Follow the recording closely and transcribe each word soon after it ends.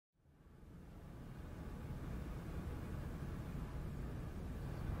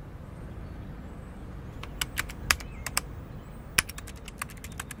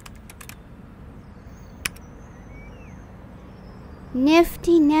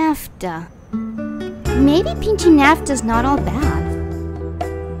Nifty NAFTA. Maybe pinchy NAFTA's not all bad.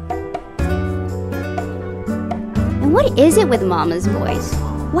 And what is it with Mama's boys?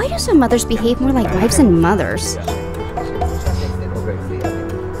 Why do some mothers behave more like wives than mothers?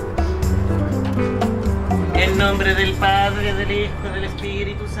 En nombre del Padre, del Hijo, del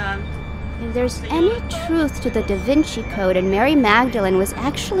Espíritu Santo. If there's any truth to the Da Vinci Code and Mary Magdalene was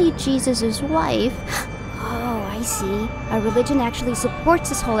actually Jesus' wife... Oh, I see. Our religion actually supports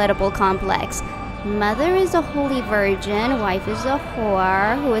this whole edible complex. Mother is a holy virgin, wife is a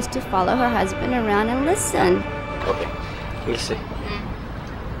whore who is to follow her husband around and listen. Okay, Ylse.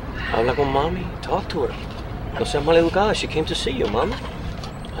 Habla con Mommy. Talk to her. No seas maleducada. She came to see you, Mama.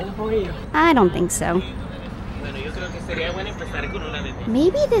 Habla con ella. I don't think so.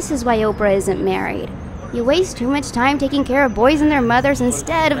 Maybe this is why Oprah isn't married. You waste too much time taking care of boys and their mothers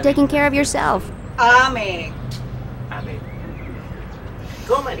instead of taking care of yourself. Amén. Amén.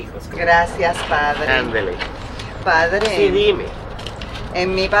 Coman, hijos. Gracias, Padre. Ándele. Padre. Sí, dime.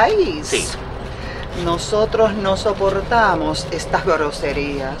 En mi país. Sí. Nosotros no soportamos estas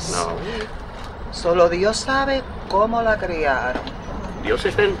groserías. No. Solo Dios sabe cómo la criaron. Dios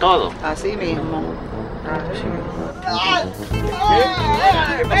está en todo. Así mismo. Sí.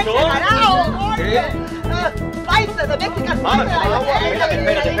 ¿Qué pasó? ¿Qué? Mama, toma agua.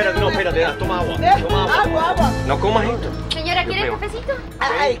 Espérate, no, espérate, toma agua. Toma agua. No comas esto. Señora, ¿quiere cafecito?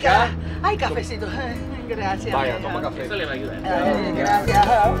 Ay, cafecito. Gracias. Vaya, toma café. Eso le va a ayudar. Gracias.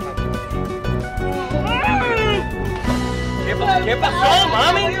 ¿Qué pasó,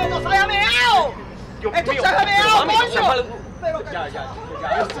 mami? ¡No se ha meado! ¡Esto se ha meado, coño! Ya.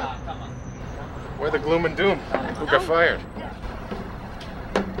 Why the gloom and doom? Who got fired?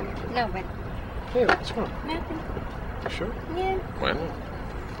 No, but Hey, what's wrong? nothing. You sure? Yeah. Why not?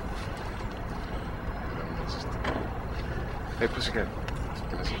 Hey, pussycat.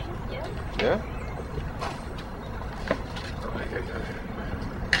 Yeah?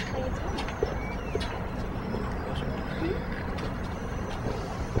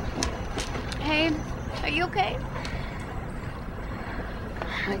 Hey, are you okay?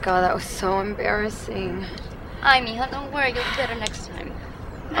 Oh my God, that was so embarrassing. Ay, mija, don't worry, you'll get her next time.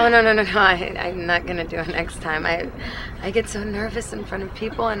 Oh, no. I'm not gonna do it next time. I get so nervous in front of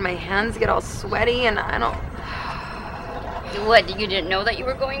people and my hands get all sweaty and I don't... What, you didn't know that you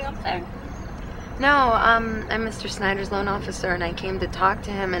were going up there? No, I'm Mr. Snyder's loan officer and I came to talk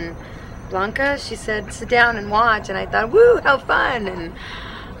to him and Blanca, she said, sit down and watch and I thought, woo, how fun! And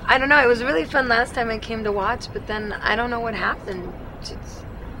I don't know, it was really fun last time I came to watch, but then I don't know what happened.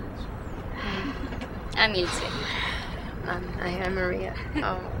 I'm Ylse. I'm Maria.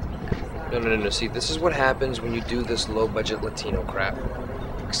 Oh. No. See, this is what happens when you do this low-budget Latino crap.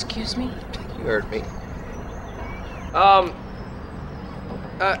 Excuse me? You heard me. Con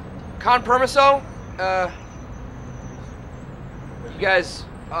Permiso? You guys,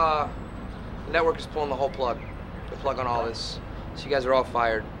 the network is pulling the whole plug. The plug on all this. So you guys are all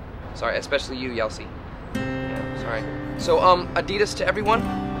fired. Sorry, especially you, Ylse. Sorry. So, Adidas to everyone.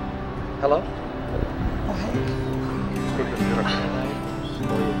 Hello? Oh, hey.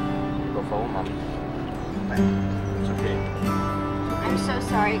 Por favor, mami. It's okay. I'm so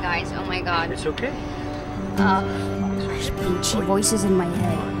sorry, guys. Oh my God. It's okay. Pinchy voices in my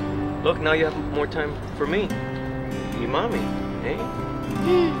head. Look, now you have more time for me. Mi mami, eh?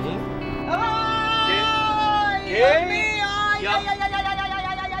 ¡Ay, Dios mío! ¡Ay,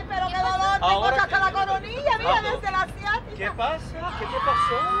 pero qué dolor! Tengo hasta la coronilla, mira, desde la asiática. ¿Qué pasa? ¿Qué te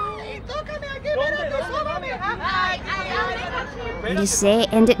pasó? Y tócame aquí, espérate, sóbame. Ay, Ylse,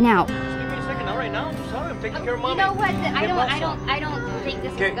 end it now. Just give me a second, not right now. I'm sorry, I'm taking care of mommy. You know what? I don't think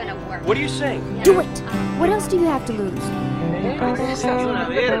this is gonna work. What are you saying? Do it! What else do you have to lose?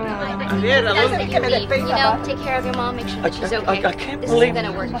 Take care of your mom, make sure that she's okay. I can't this believe isn't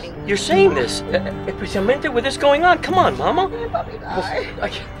gonna work. You're saying this, especialmente with this going on. Come on, Mama. I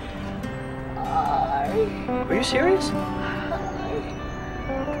can't. Are you serious?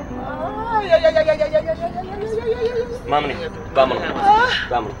 Vámonos,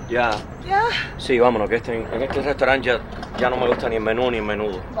 vámonos, ya. ¿Ya? Sí, vámonos, que en este restaurante ya no me gusta ni el menú ni el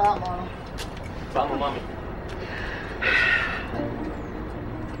menudo. Vámonos. Vamos, mami.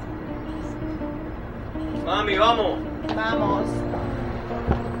 Mami, vamos. Vamos.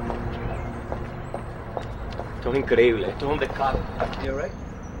 Esto es increíble, esto es un descaro. You alright?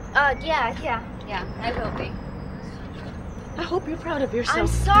 Yeah, I will be. I hope you're proud of yourself. I'm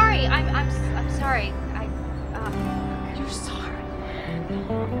sorry. I'm sorry. You're sorry.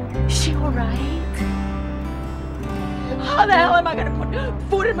 Is she all right? How the hell am I gonna put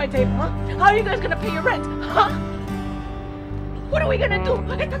food in my table, huh? How are you guys gonna pay your rent, huh? What are we gonna do?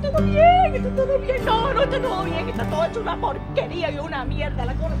 Está todo bien, está todo bien. No, no está todo bien, está todo hecho una porquería y una mierda.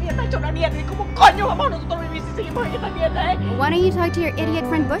 La economía está hecha una mierda. ¿Y cómo coño vamos nosotros a vivir si seguimos en esta mierda, eh? Why don't you talk to your idiot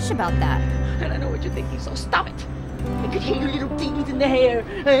friend Bush about that? And I know what you're thinking, so stop it. I could hear your little teeth in the hair.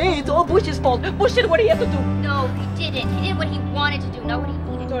 Hey, it's all Bush's fault. Bush did what he had to do. No, he didn't. He did what he wanted to do, not what he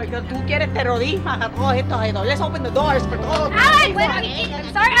needed to do. Tú quieres terrorismo a todos estos. Let's open the doors for todos. Alex! I'm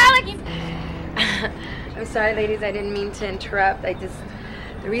sorry, Alex! I'm sorry, ladies, I didn't mean to interrupt.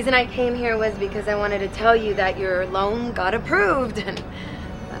 The reason I came here was because I wanted to tell you that your loan got approved, and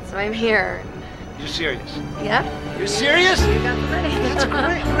that's why I'm here. You're serious? Yeah? You're serious? You got the money. That's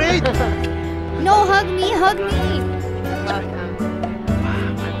great. No, hug me, hug me! Welcome.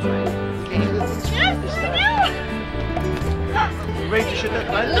 You ready to shoot that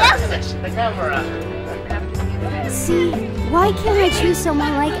gun? Yes! The camera. See, why can't I choose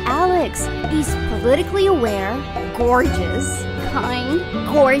someone like Alex? He's politically aware, gorgeous, kind,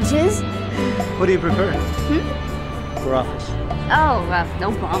 gorgeous. What do you prefer? For office? Oh,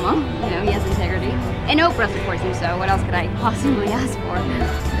 Obama. You know, he has integrity. And Oprah supports him, so what else could I possibly ask for?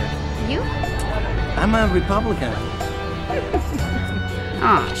 You? I'm a Republican.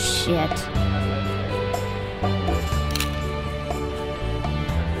 Aw, shit.